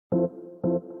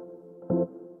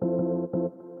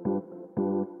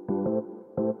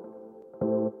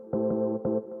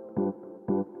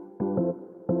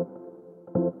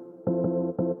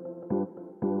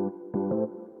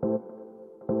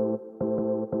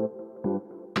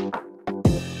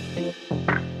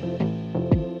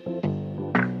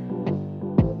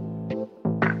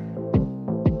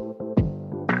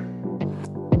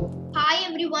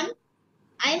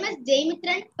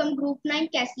Group 9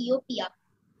 Cassiopeia.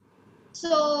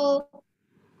 So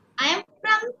I am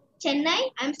from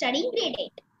Chennai. I am studying grade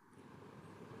 8.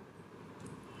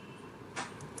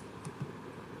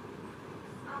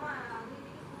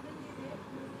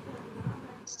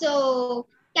 So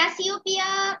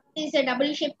Cassiopeia is a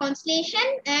double shaped constellation,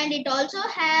 and it also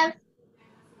have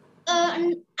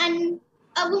a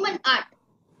woman art.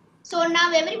 So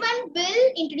now everyone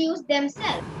will introduce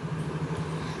themselves.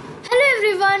 Hello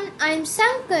everyone, I am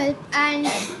Sankalp and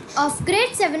of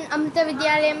grade 7 Amrita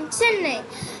Vidyalayam Chennai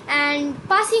and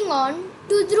passing on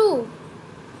to Dhruv.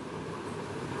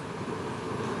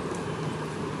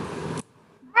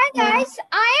 Hi guys,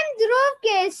 I am Dhruv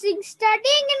Kesing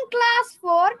studying in class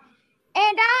 4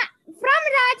 and I'm from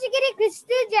Rajagiri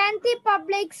Christi Jayanti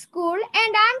Public School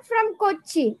and I'm from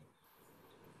Kochi.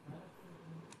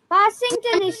 Passing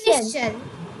to Nishal.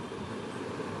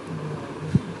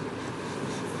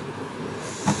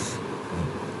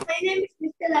 My name is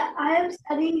Nishal. I am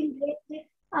studying in grade 6.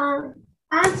 I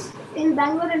am in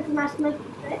Bangalore International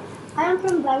School. I am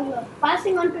from Bangalore.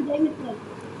 Passing on to Jaymitran.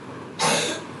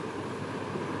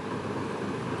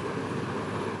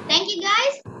 Thank you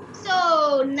guys.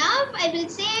 So now I will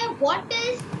say what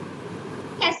is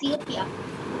Cassiopeia.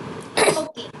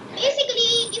 Okay,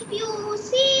 basically if you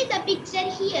see the picture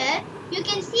here, you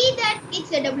can see that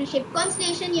it's a W-shaped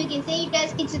constellation. You can say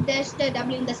it's just a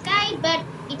W in the sky, but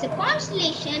it's a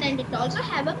constellation and it also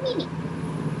have a meaning.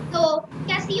 So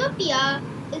Cassiopeia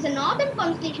is a northern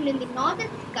constellation in the northern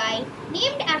sky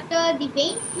named after the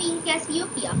vain queen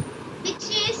Cassiopeia, which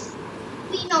is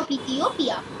Queen of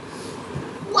Ethiopia.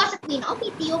 Who was a queen of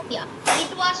Ethiopia?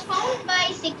 It was found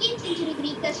by 2nd century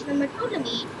Greek astronomer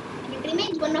Ptolemy, and it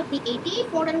remains one of the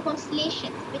 88 modern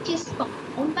constellations, which is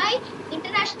found by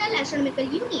International Astronomical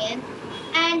Union,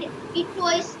 and it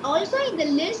was also in the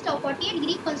list of 48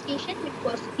 Greek constellations which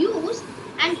was used,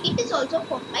 and it is also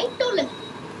found by Ptolemy.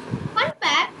 Fun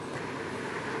fact,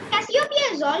 Cassiopeia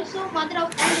is also mother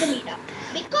of Andromeda.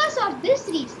 Because of this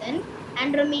reason,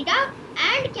 Andromeda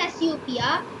and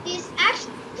Cassiopeia is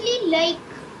actually like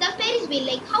the Ferris wheel,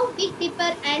 like how Big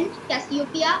Dipper and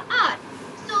Cassiopeia are.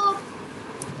 So,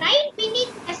 right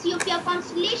beneath Cassiopeia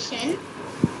constellation,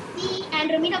 the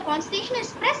Andromeda constellation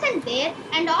is present there,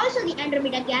 and also the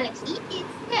Andromeda galaxy is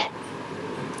there.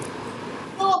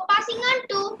 So, passing on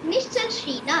to Nishchal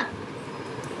Srinath.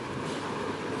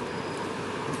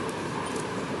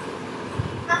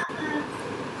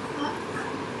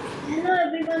 Hello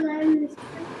everyone, I am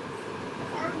Nishal.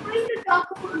 I am going to talk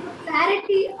about the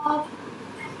clarity of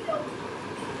Cassiopeia.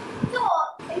 So,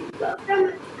 from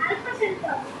Alpha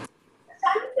Centauri, the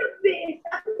sun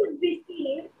could be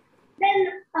seen. Then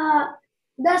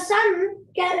the sun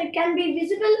can be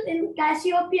visible in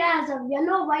Cassiopeia as a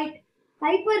yellow-white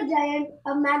hypergiant,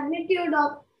 a magnitude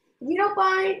of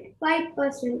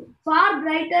 0.5%, far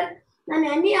brighter than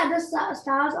any other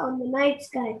stars on the night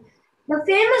sky. The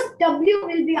famous W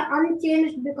will be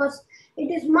unchanged because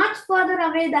it is much further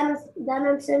away than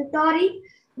a Centauri.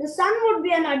 The sun would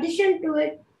be an addition to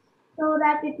it so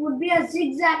that it would be a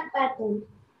zigzag pattern.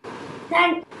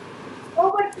 Thanks.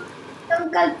 Over to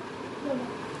Sankalp.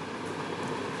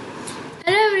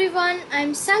 Hello everyone, I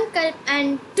am Sankalp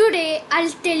and today I'll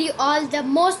tell you all the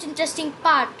most interesting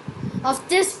part of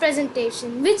this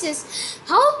presentation, which is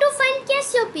how to find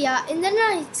Cassiopeia in the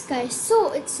night sky.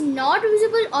 So it's not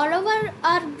visible all over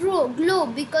our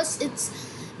globe because it's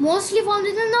mostly found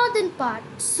in the northern part.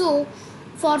 So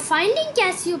for finding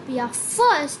Cassiopeia,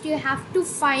 first you have to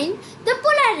find the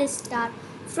Polaris star.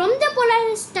 From the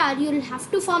Polaris star, you'll have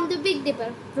to form the Big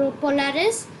Dipper.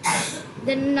 Polaris,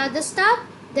 then another star,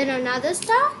 then another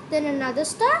star, then another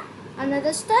star,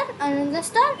 another star, another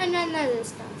star, and another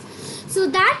star. So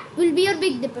that will be your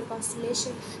Big Dipper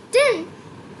constellation. Then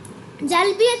there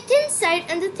will be a thin side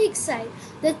and the thick side.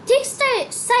 The thick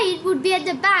side would be at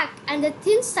the back and the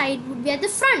thin side would be at the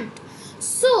front.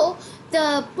 So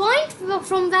the point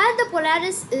from where the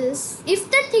Polaris is,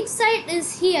 if the thick side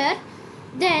is here,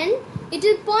 then it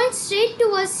will point straight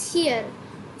towards here.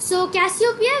 So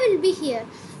Cassiopeia will be here.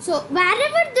 So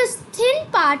wherever this thin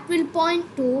part will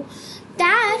point to,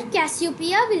 there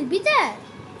Cassiopeia will be there.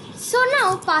 So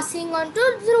now passing on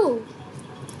to Dhruv.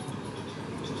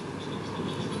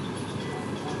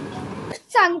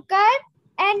 Sankalp,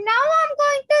 and now I'm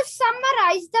going to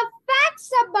summarize the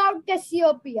facts about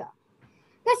Cassiopeia.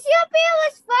 Cassiopeia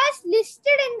was first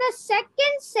listed in the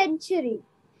 2nd century.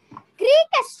 Greek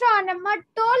astronomer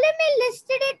Ptolemy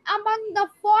listed it among the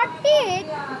 48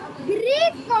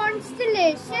 Greek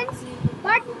constellations,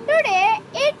 but today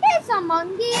it is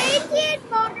among the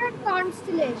 88 modern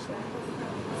constellations.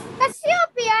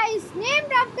 Cassiopeia is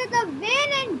named after the vain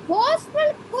and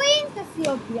boastful Queen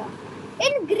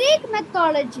in Greek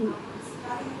mythology.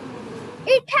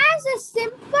 It has a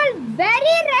simple,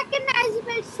 very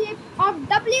recognizable shape of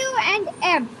W and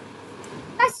M.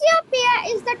 Cassiopeia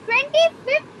is the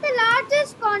 25th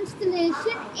largest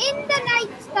constellation in the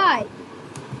night sky.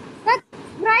 The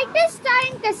brightest star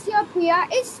in Cassiopeia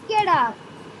is Skedar.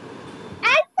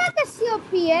 Alpha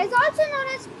Cassiopeia is also known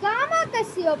as Gamma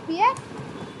Cassiopeia,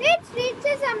 which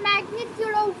reaches a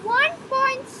magnitude of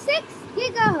 1.6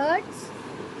 gigahertz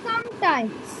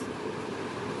sometimes.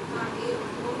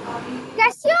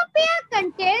 Cassiopeia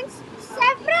contains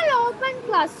several open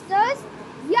clusters,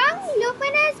 young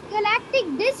luminous galactic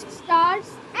disk stars,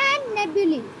 and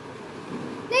nebulae.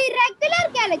 The irregular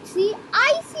galaxy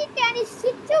iSKY is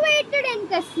situated in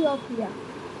Cassiopeia.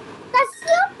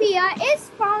 Cassiopeia is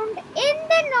found in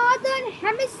the northern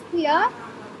hemisphere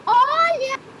all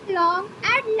year long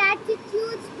at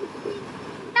latitudes between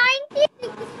 90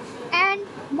 degrees and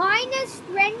minus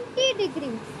 20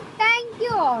 degrees. Thank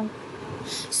you all.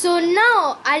 So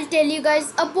now I'll tell you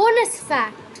guys a bonus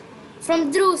fact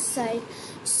from Drew's side.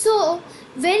 So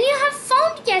when you have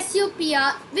found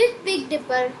Cassiopeia with Big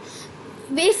Dipper,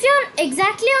 if you're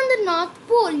exactly on the North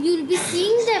Pole, you'll be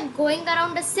seeing them going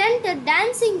around a center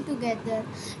dancing together.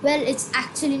 Well, it's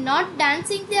actually not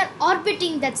dancing, they're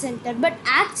orbiting that center, but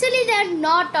actually they're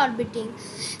not orbiting.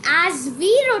 As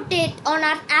we rotate on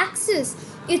our axis,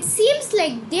 it seems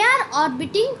like they are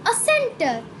orbiting a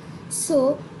center.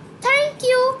 So, thank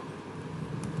you.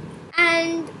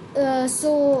 And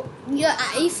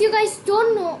if you guys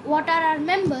don't know what are our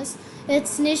members,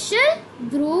 it's Nishal,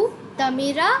 Dhruv,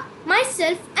 Tamira,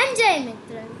 myself, and Jay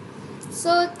Mitran.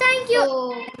 So thank you.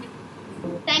 So,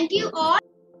 thank you all.